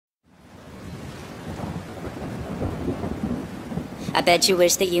I bet you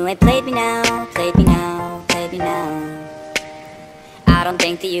wish that you ain't played me now, played me now, played me now. I don't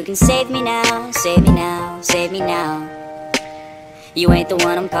think that you can save me now, save me now, save me now. You ain't the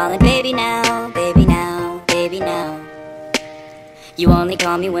one I'm calling baby now, baby now, baby now. You only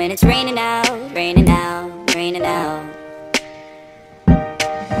call me when it's raining out, raining out, raining out.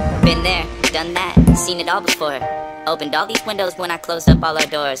 Been there, done that, seen it all before. Opened all these windows when I closed up all our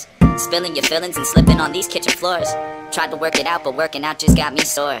doors. Spilling your feelings and slipping on these kitchen floors. Tried to work it out, but working out just got me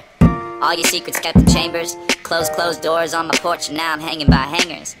sore. All your secrets kept in chambers. Closed doors on my porch, and now I'm hanging by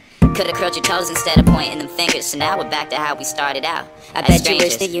hangers. Could've curled your toes instead of pointing them fingers. So now we're back to how we started out. I bet you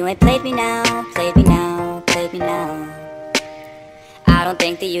wish that you ain't played me now, played me now, played me now. I don't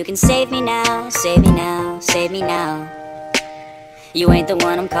think that you can save me now, save me now, save me now. You ain't the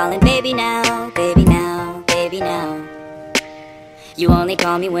one I'm calling baby now, baby now, baby now. You only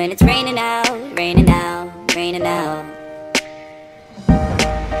call me when it's raining out, raining out, raining out.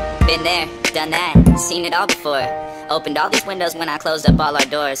 Been there, done that, seen it all before. Opened all these windows when I closed up all our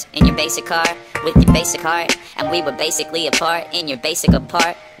doors. In your basic car, with your basic heart. And we were basically apart, in your basic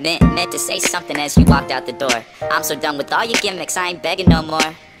apartment. Meant to say something as you walked out the door. I'm so done with all your gimmicks, I ain't begging no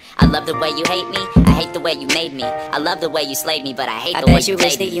more. I love the way you hate me, I hate the way you made me. I love the way you slayed me, but I hate the way you played me. I bet you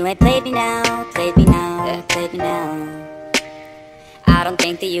wish that you ain't played me now, played me now, played me now. I don't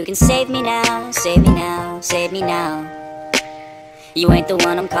think that you can save me now, save me now, save me now. You ain't the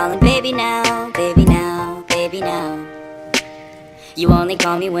one I'm calling baby now, baby now, baby now. You only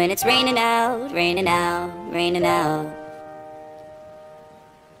call me when it's raining out, raining out, raining out.